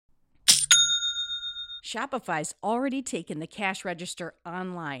Shopify's already taken the cash register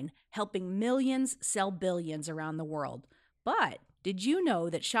online, helping millions sell billions around the world. But did you know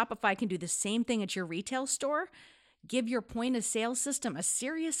that Shopify can do the same thing at your retail store? Give your point of sale system a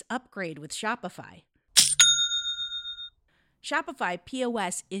serious upgrade with Shopify. Shopify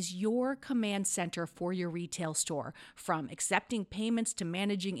POS is your command center for your retail store. From accepting payments to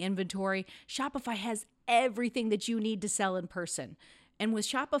managing inventory, Shopify has everything that you need to sell in person. And with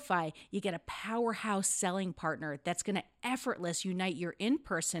Shopify, you get a powerhouse selling partner that's going to effortless unite your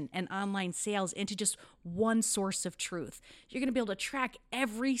in-person and online sales into just one source of truth. You're going to be able to track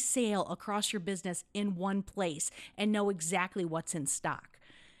every sale across your business in one place and know exactly what's in stock.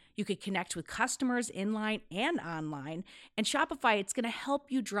 You could connect with customers inline and online. And Shopify, it's going to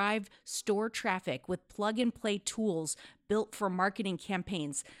help you drive store traffic with plug-and-play tools built for marketing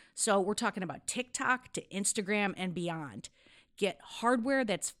campaigns. So we're talking about TikTok to Instagram and beyond. Get hardware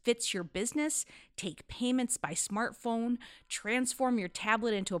that fits your business, take payments by smartphone, transform your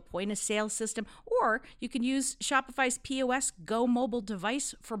tablet into a point-of-sale system, or you can use Shopify's POS Go mobile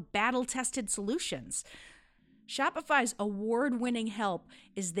device for battle-tested solutions. Shopify's award-winning help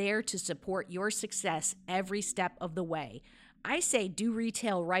is there to support your success every step of the way. I say do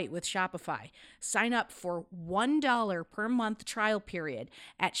retail right with Shopify. Sign up for $1 per month trial period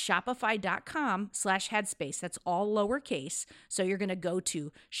at shopify.com/headspace. That's all lowercase. So you're going to go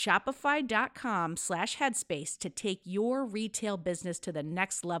to shopify.com/headspace to take your retail business to the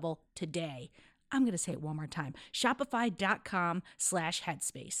next level today. I'm going to say it one more time.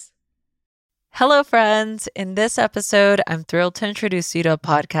 Shopify.com/headspace. Hello, friends. In this episode, I'm thrilled to introduce you to a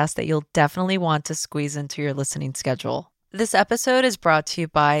podcast that you'll definitely want to squeeze into your listening schedule. This episode is brought to you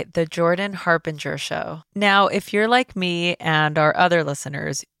by The Jordan Harbinger Show. Now, if you're like me and our other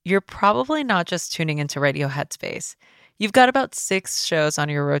listeners, you're probably not just tuning into Radio Headspace. You've got about 6 shows on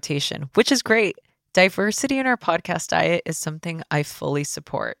your rotation, which is great. Diversity in our podcast diet is something I fully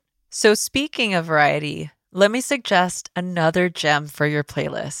support. So speaking of variety, let me suggest another gem for your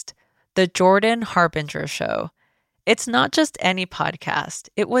playlist. The Jordan Harbinger Show. It's not just any podcast.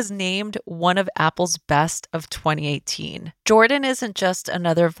 It was named one of Apple's best of 2018. Jordan isn't just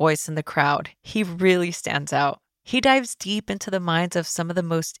another voice in the crowd. He really stands out. He dives deep into the minds of some of the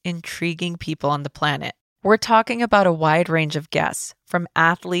most intriguing people on the planet. We're talking about a wide range of guests, from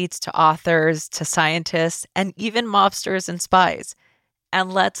athletes to authors to scientists and even mobsters and spies.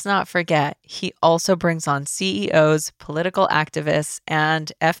 And let's not forget, he also brings on CEOs, political activists,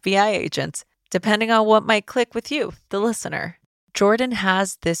 and FBI agents, depending on what might click with you, the listener. Jordan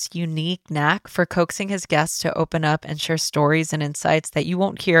has this unique knack for coaxing his guests to open up and share stories and insights that you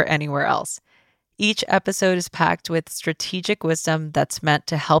won't hear anywhere else. Each episode is packed with strategic wisdom that's meant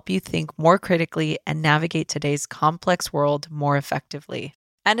to help you think more critically and navigate today's complex world more effectively.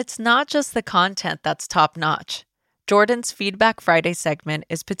 And it's not just the content that's top-notch. Jordan's Feedback Friday segment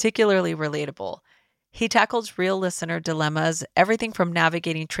is particularly relatable. He tackles real listener dilemmas, everything from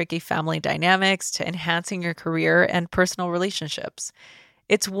navigating tricky family dynamics to enhancing your career and personal relationships.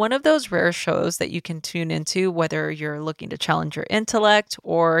 It's one of those rare shows that you can tune into whether you're looking to challenge your intellect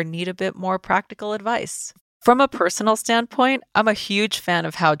or need a bit more practical advice. From a personal standpoint, I'm a huge fan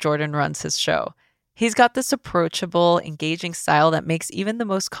of how Jordan runs his show. He's got this approachable, engaging style that makes even the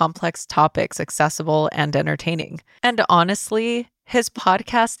most complex topics accessible and entertaining. And honestly, his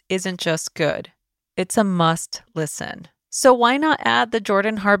podcast isn't just good. It's a must listen. So why not add the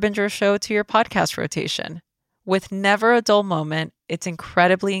Jordan Harbinger Show to your podcast rotation? With never a dull moment, it's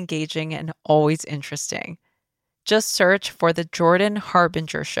incredibly engaging and always interesting. Just search for the Jordan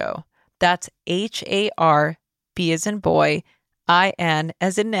Harbinger Show. That's HARB as in boy, IN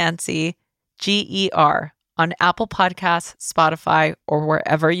as in Nancy, GER on Apple Podcasts, Spotify, or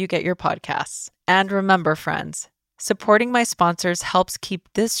wherever you get your podcasts. And remember, friends, supporting my sponsors helps keep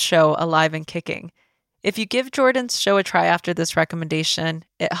this show alive and kicking. If you give Jordan's show a try after this recommendation,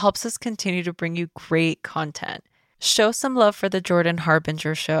 it helps us continue to bring you great content. Show some love for the Jordan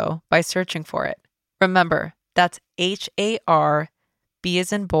Harbinger Show by searching for it. Remember, that's HARB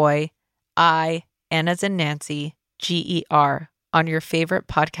as in boy, IN as in Nancy, GER on your favorite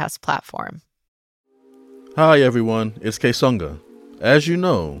podcast platform. Hi everyone, it's Kaysonga. As you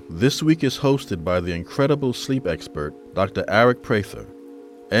know, this week is hosted by the incredible sleep expert, Dr. Eric Prather.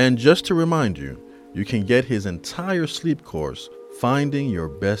 And just to remind you, you can get his entire sleep course, Finding Your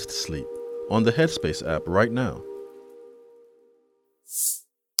Best Sleep, on the Headspace app right now.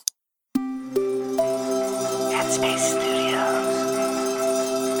 Headspace Studios.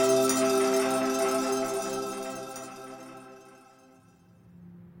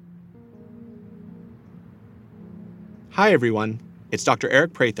 Hi everyone, It's Dr.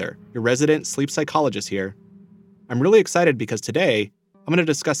 Eric Prather, your resident sleep psychologist here. I'm really excited because today I'm going to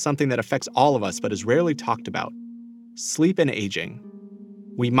discuss something that affects all of us but is rarely talked about: sleep and aging.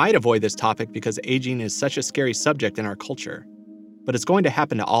 We might avoid this topic because aging is such a scary subject in our culture, but it's going to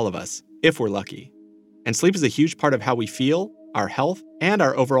happen to all of us if we're lucky. And sleep is a huge part of how we feel, our health, and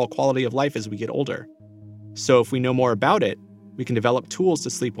our overall quality of life as we get older. So if we know more about it, we can develop tools to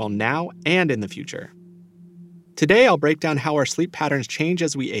sleep well now and in the future. Today, I'll break down how our sleep patterns change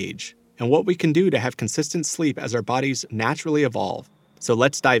as we age and what we can do to have consistent sleep as our bodies naturally evolve. So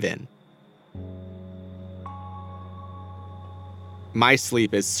let's dive in. My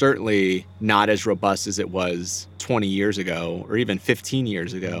sleep is certainly not as robust as it was 20 years ago or even 15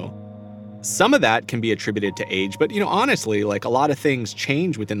 years ago. Some of that can be attributed to age, but honestly, a lot of things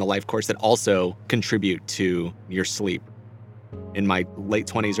change within the life course that also contribute to your sleep. In my late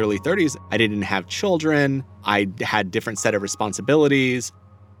 20s, early 30s, I didn't have children. I had a different set of responsibilities.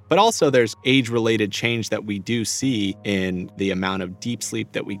 But also there's age-related change that we do see in the amount of deep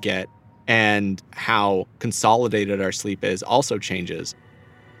sleep that we get, and how consolidated our sleep is also changes.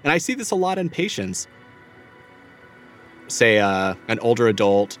 And I see this a lot in patients. Say an older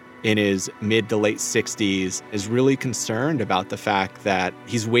adult in his mid to late 60s is really concerned about the fact that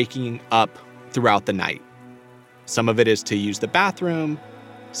he's waking up throughout the night. Some of it is to use the bathroom,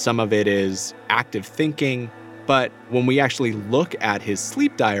 some of it is active thinking, but when we actually look at his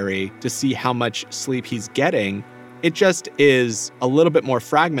sleep diary to see how much sleep he's getting, it just is a little bit more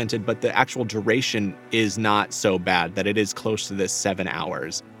fragmented, but the actual duration is not so bad, that it is close to this 7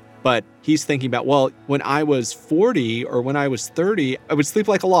 hours. But he's thinking about, well, when I was 40 or when I was 30, I would sleep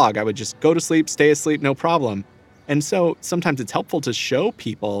like a log. I would just go to sleep, stay asleep, no problem. And so sometimes it's helpful to show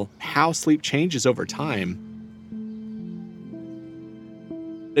people how sleep changes over time.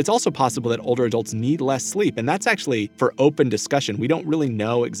 It's also possible that older adults need less sleep, and that's actually for open discussion. We don't really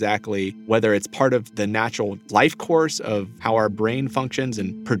know exactly whether it's part of the natural life course of how our brain functions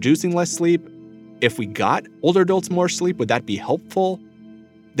and producing less sleep. If we got older adults more sleep, would that be helpful?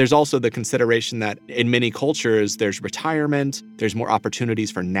 There's also the consideration that in many cultures, there's retirement, there's more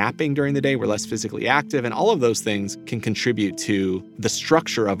opportunities for napping during the day, we're less physically active, and all of those things can contribute to the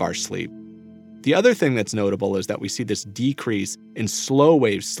structure of our sleep. The other thing that's notable is that we see this decrease in slow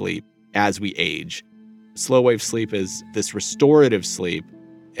wave sleep as we age. Slow wave sleep is this restorative sleep.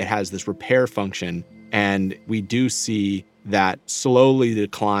 It has this repair function, and we do see that slowly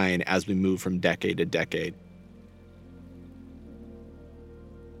decline as we move from decade to decade.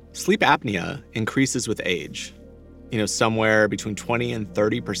 Sleep apnea increases with age. Somewhere between 20 and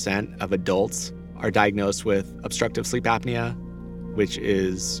 30% of adults are diagnosed with obstructive sleep apnea, which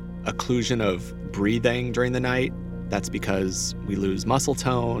is occlusion of breathing during the night. That's because we lose muscle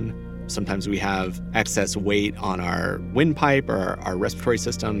tone. Sometimes we have excess weight on our windpipe or our respiratory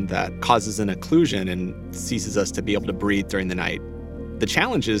system that causes an occlusion and ceases us to be able to breathe during the night. The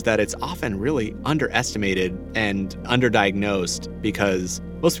challenge is that it's often really underestimated and underdiagnosed because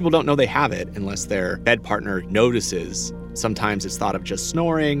most people don't know they have it unless their bed partner notices. Sometimes it's thought of just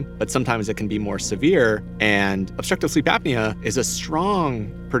snoring, but sometimes it can be more severe. And obstructive sleep apnea is a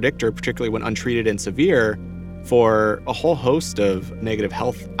strong predictor, particularly when untreated and severe, for a whole host of negative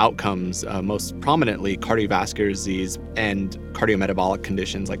health outcomes, most prominently cardiovascular disease and cardiometabolic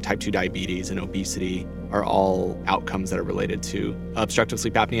conditions like type 2 diabetes and obesity are all outcomes that are related to obstructive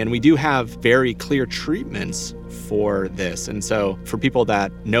sleep apnea. And we do have very clear treatments for this. And so for people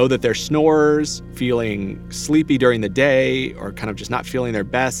that know that they're snorers, feeling sleepy during the day, or kind of just not feeling their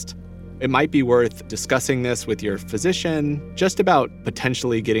best, it might be worth discussing this with your physician, just about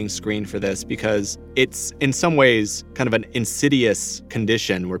potentially getting screened for this, because it's in some ways kind of an insidious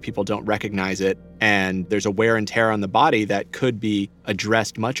condition where people don't recognize it, and there's a wear and tear on the body that could be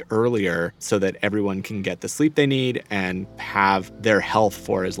addressed much earlier so that everyone can get the sleep they need and have their health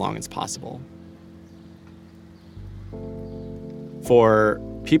for as long as possible. For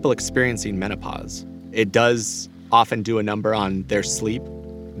people experiencing menopause, it does often do a number on their sleep.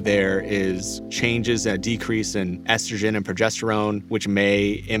 There is changes and a decrease in estrogen and progesterone, which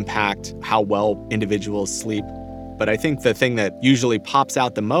may impact how well individuals sleep. But I think the thing that usually pops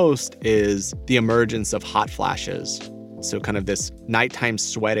out the most is the emergence of hot flashes. So kind of this nighttime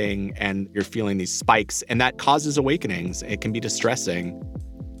sweating, and you're feeling these spikes, and that causes awakenings. It can be distressing.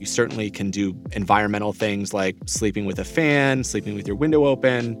 You certainly can do environmental things like sleeping with a fan, sleeping with your window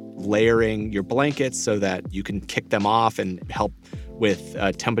open, layering your blankets so that you can kick them off and help with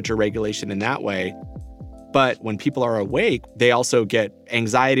temperature regulation in that way. But when people are awake, they also get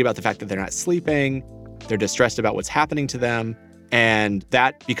anxiety about the fact that they're not sleeping. They're distressed about what's happening to them. And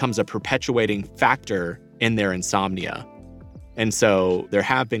that becomes a perpetuating factor in their insomnia. And so there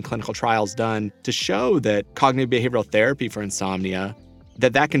have been clinical trials done to show that cognitive behavioral therapy for insomnia,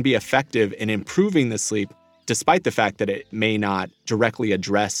 that can be effective in improving the sleep, despite the fact that it may not directly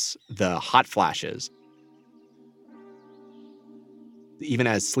address the hot flashes. Even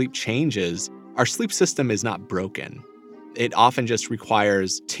as sleep changes, our sleep system is not broken. It often just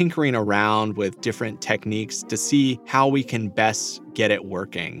requires tinkering around with different techniques to see how we can best get it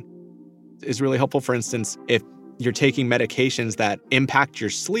working. It's really helpful, for instance, if you're taking medications that impact your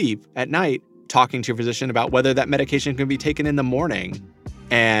sleep at night, talking to your physician about whether that medication can be taken in the morning,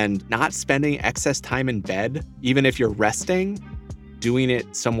 and not spending excess time in bed, even if you're resting. Doing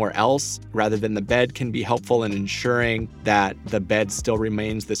it somewhere else rather than the bed can be helpful in ensuring that the bed still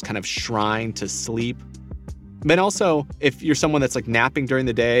remains this kind of shrine to sleep. But also, if you're someone that's like napping during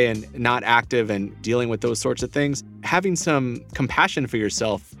the day and not active and dealing with those sorts of things, having some compassion for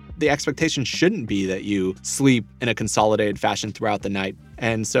yourself. The expectation shouldn't be that you sleep in a consolidated fashion throughout the night.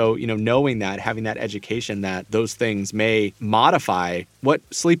 And so, knowing that, having that education that those things may modify what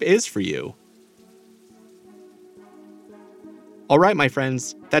sleep is for you. All right, my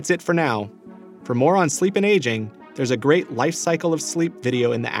friends, that's it for now. For more on sleep and aging, there's a great life cycle of sleep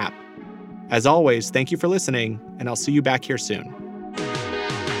video in the app. As always, thank you for listening, and I'll see you back here soon.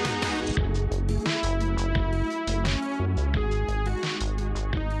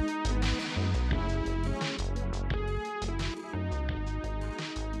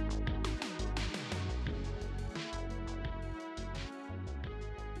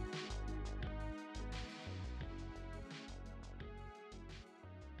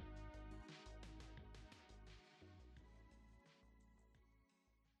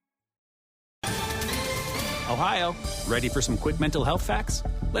 Ohio, ready for some quick mental health facts?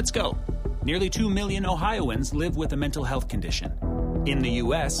 Let's go. Nearly 2 million Ohioans live with a mental health condition. In the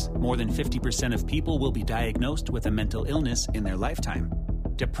U.S., more than 50% of people will be diagnosed with a mental illness in their lifetime.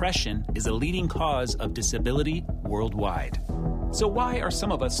 Depression is a leading cause of disability worldwide. So why are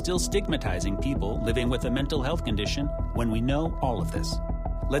some of us still stigmatizing people living with a mental health condition when we know all of this?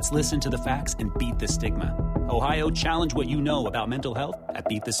 Let's listen to the facts and beat the stigma. Ohio, challenge what you know about mental health at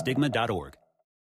beatthestigma.org.